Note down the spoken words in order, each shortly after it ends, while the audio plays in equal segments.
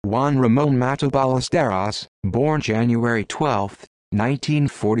Juan Ramon Matta Ballesteros, born January 12,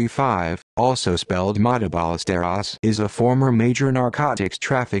 1945, also spelled Matta Ballesteros, is a former major narcotics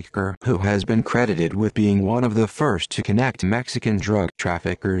trafficker who has been credited with being one of the first to connect Mexican drug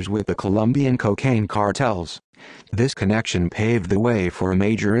traffickers with the Colombian cocaine cartels. This connection paved the way for a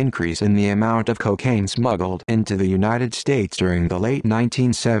major increase in the amount of cocaine smuggled into the United States during the late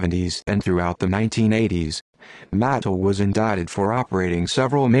 1970s and throughout the 1980s. Matta was indicted for operating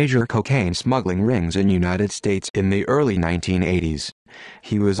several major cocaine smuggling rings in the United States in the early 1980s.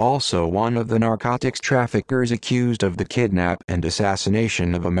 He was also one of the narcotics traffickers accused of the kidnap and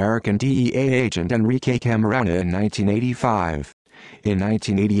assassination of American DEA agent Enrique Camarena in 1985. In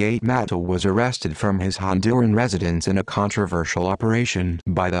 1988, Matta was arrested from his Honduran residence in a controversial operation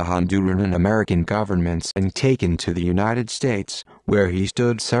by the Honduran and American governments and taken to the United States, where he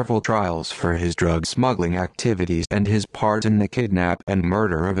stood several trials for his drug smuggling activities and his part in the kidnap and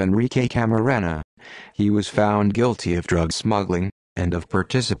murder of Enrique Camarena. He was found guilty of drug smuggling and of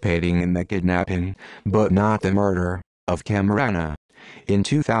participating in the kidnapping, but not the murder, of Camarena. In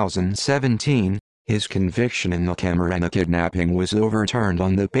 2017, his conviction in the Camarena kidnapping was overturned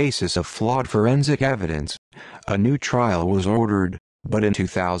on the basis of flawed forensic evidence. A new trial was ordered, but in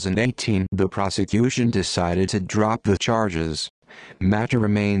 2018 the prosecution decided to drop the charges. Matta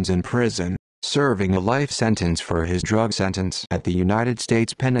remains in prison, serving a life sentence for his drug sentence at the United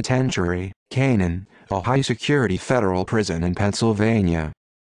States Penitentiary, Canaan, a high-security federal prison in Pennsylvania.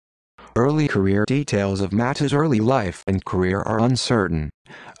 Early career details of Matta's early life and career are uncertain.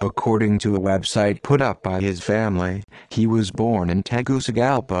 According to a website put up by his family, he was born in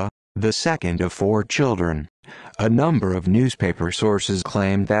Tegucigalpa, the second of 4 children. A number of newspaper sources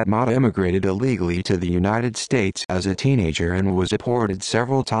claimed that Matta immigrated illegally to the United States as a teenager and was deported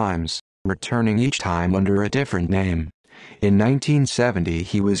several times, returning each time under a different name. In 1970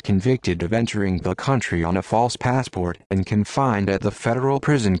 he was convicted of entering the country on a false passport and confined at the federal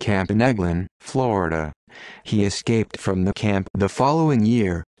prison camp in Eglin, Florida. He escaped from the camp the following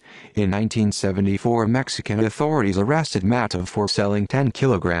year. In 1974, Mexican authorities arrested Matta for selling 10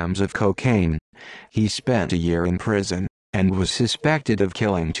 kilograms of cocaine. He spent a year in prison, and was suspected of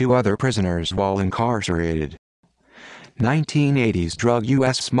killing 2 other prisoners while incarcerated. 1980s drug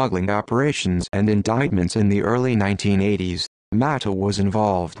U.S. smuggling operations and indictments. In the early 1980s, Matta was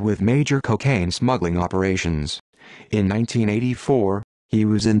involved with major cocaine smuggling operations. In 1984, he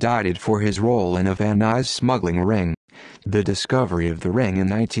was indicted for his role in a Van Nuys smuggling ring. The discovery of the ring in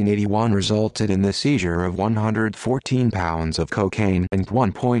 1981 resulted in the seizure of 114 pounds of cocaine and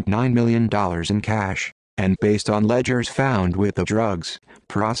 $1.9 million in cash, and based on ledgers found with the drugs,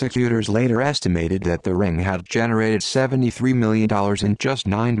 prosecutors later estimated that the ring had generated $73 million in just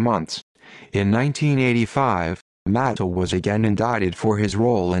 9 months. In 1985, Matta was again indicted for his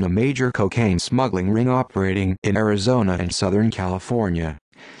role in a major cocaine smuggling ring operating in Arizona and Southern California.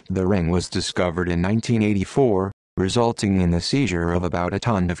 The ring was discovered in 1984, resulting in the seizure of about a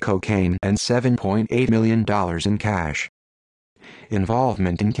ton of cocaine and $7.8 million in cash.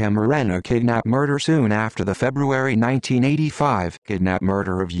 Involvement in Camarena kidnap murder. Soon after the February 1985 kidnap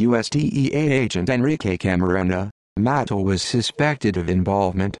murder of U.S. DEA agent Enrique Camarena, Matta was suspected of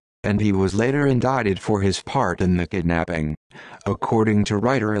involvement, and he was later indicted for his part in the kidnapping. According to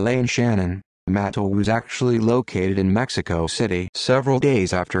writer Elaine Shannon, Matta was actually located in Mexico City several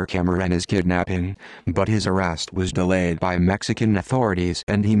days after Camarena's kidnapping, but his arrest was delayed by Mexican authorities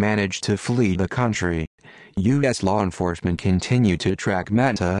and he managed to flee the country. U.S. law enforcement continued to track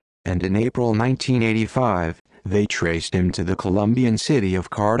Matta, and in April 1985, they traced him to the Colombian city of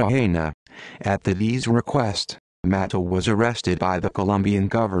Cartagena. At the DEA's request, Matta was arrested by the Colombian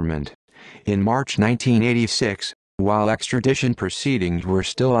government. In March 1986, while extradition proceedings were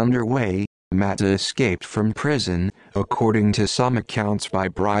still underway, Matta escaped from prison, according to some accounts by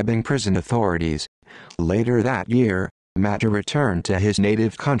bribing prison authorities. Later that year, Matta returned to his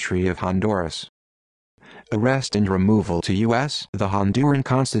native country of Honduras. Arrest and removal to U.S. The Honduran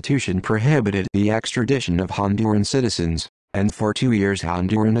Constitution prohibited the extradition of Honduran citizens, and for 2 years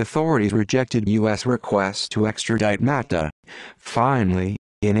Honduran authorities rejected U.S. requests to extradite Matta. Finally,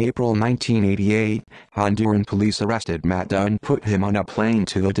 in April 1988, Honduran police arrested Matta and put him on a plane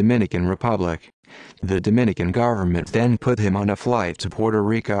to the Dominican Republic. The Dominican government then put him on a flight to Puerto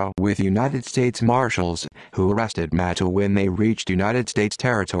Rico with United States Marshals, who arrested Matta when they reached United States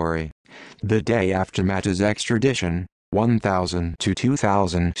territory. The day after Matta's extradition, 1,000 to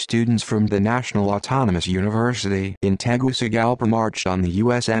 2,000 students from the National Autonomous University in Tegucigalpa marched on the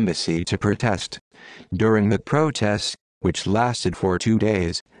U.S. Embassy to protest. During the protests, which lasted for 2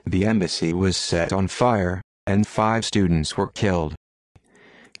 days, the embassy was set on fire, and 5 students were killed.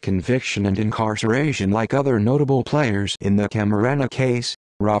 conviction and incarceration. Like other notable players in the Camarena case,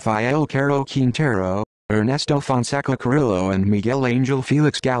 Rafael Caro Quintero, Ernesto Fonseca Carrillo and Miguel Angel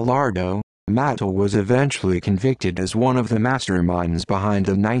Felix Gallardo, Matta was eventually convicted as one of the masterminds behind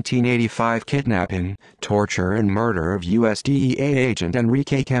the 1985 kidnapping, torture and murder of U.S. DEA agent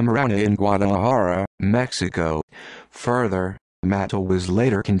Enrique Camarena in Guadalajara, Mexico. Further, Matta was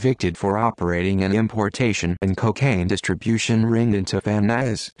later convicted for operating an importation and cocaine distribution ring into Van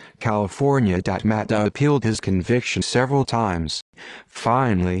Nuys, California. Matta appealed his conviction several times.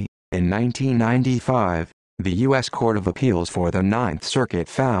 Finally, in 1995, the U.S. Court of Appeals for the Ninth Circuit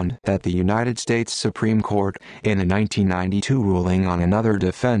found that the United States Supreme Court, in a 1992 ruling on another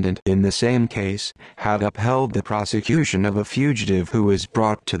defendant in the same case, had upheld the prosecution of a fugitive who was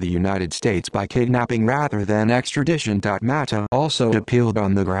brought to the United States by kidnapping rather than extradition. Matta also appealed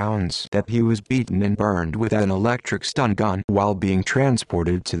on the grounds that he was beaten and burned with an electric stun gun while being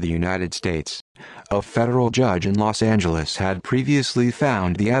transported to the United States. A federal judge in Los Angeles had previously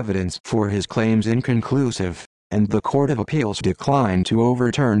found the evidence for his claims inconclusive, and the Court of Appeals declined to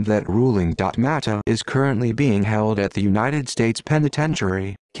overturn that ruling. Matta is currently being held at the United States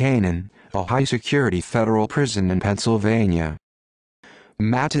Penitentiary, Canaan, a high-security federal prison in Pennsylvania.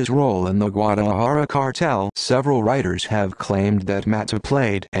 Matta's role in the Guadalajara cartel. Several writers have claimed that Matta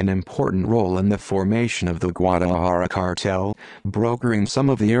played an important role in the formation of the Guadalajara cartel, brokering some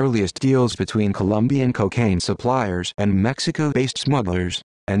of the earliest deals between Colombian cocaine suppliers and Mexico-based smugglers,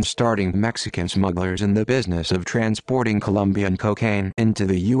 and starting Mexican smugglers in the business of transporting Colombian cocaine into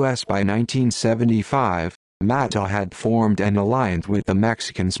the U.S. By 1975, Matta had formed an alliance with the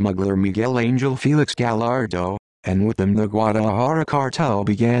Mexican smuggler Miguel Angel Felix Gallardo, and with them the Guadalajara cartel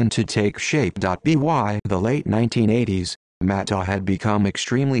began to take shape. By the late 1980s, Matta had become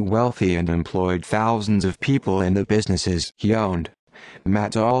extremely wealthy and employed thousands of people in the businesses he owned.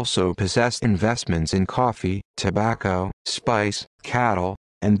 Matta also possessed investments in coffee, tobacco, spice, cattle,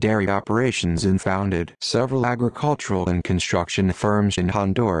 and dairy operations and founded several agricultural and construction firms in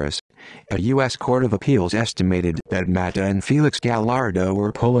Honduras. A U.S. Court of Appeals estimated that Matta and Felix Gallardo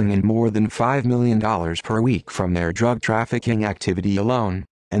were pulling in more than $5 million per week from their drug trafficking activity alone,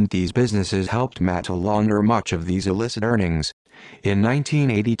 and these businesses helped Matta launder much of these illicit earnings. In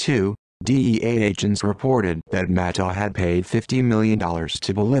 1982, DEA agents reported that Matta had paid $50 million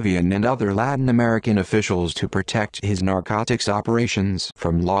to Bolivian and other Latin American officials to protect his narcotics operations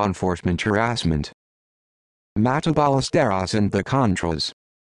from law enforcement harassment. Matta, Ballesteros and the Contras.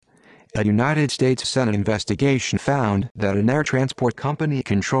 A United States Senate investigation found that an air transport company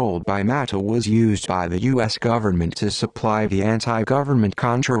controlled by Matta was used by the U.S. government to supply the anti-government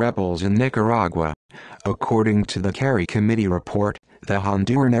Contra rebels in Nicaragua. According to the Kerry Committee report, the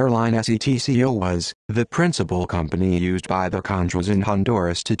Honduran airline SETCO was the principal company used by the Contras in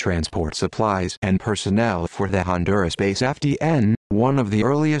Honduras to transport supplies and personnel for the Honduras base FDN, one of the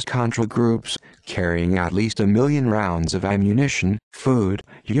earliest Contra groups, carrying at least 1 million rounds of ammunition, food,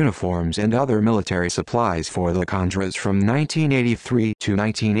 uniforms and other military supplies for the Contras from 1983 to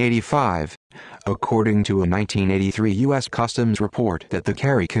 1985. According to a 1983 U.S. Customs report that the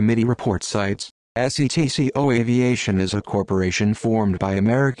Kerry Committee report cites, SETCO Aviation is a corporation formed by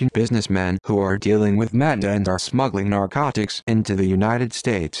American businessmen who are dealing with Matta and are smuggling narcotics into the United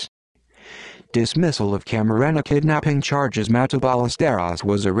States. Dismissal of Camarena kidnapping charges. Matta Ballesteros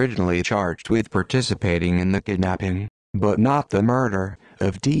was originally charged with participating in the kidnapping, but not the murder,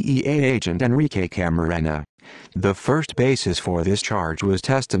 of DEA agent Enrique Camarena. The first basis for this charge was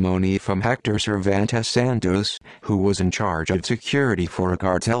testimony from Hector Cervantes Santos, who was in charge of security for a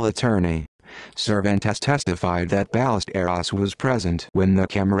cartel attorney. Cervantes testified that Ballesteros was present when the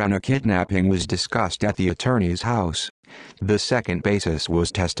Camarena kidnapping was discussed at the attorney's house. The second basis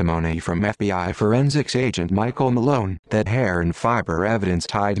was testimony from FBI forensics agent Michael Malone that hair and fiber evidence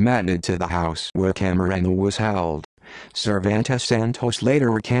tied Matta to the house where Camarena was held. Cervantes Santos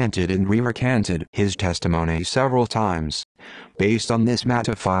later recanted and re-recanted his testimony several times. Based on this,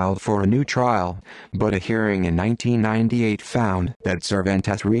 Matta filed for a new trial, but a hearing in 1998 found that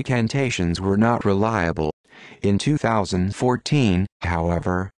Cervantes' recantations were not reliable. In 2014,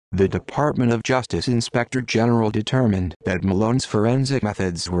 however, the Department of Justice Inspector General determined that Malone's forensic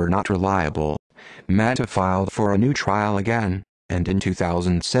methods were not reliable. Matta filed for a new trial again, and in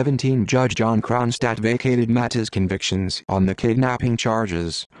 2017 Judge John Kronstadt vacated Matta's convictions on the kidnapping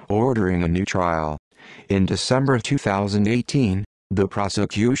charges, ordering a new trial. In December 2018, the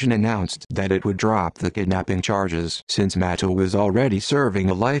prosecution announced that it would drop the kidnapping charges since Matta was already serving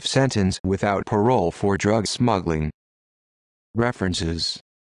a life sentence without parole for drug smuggling. References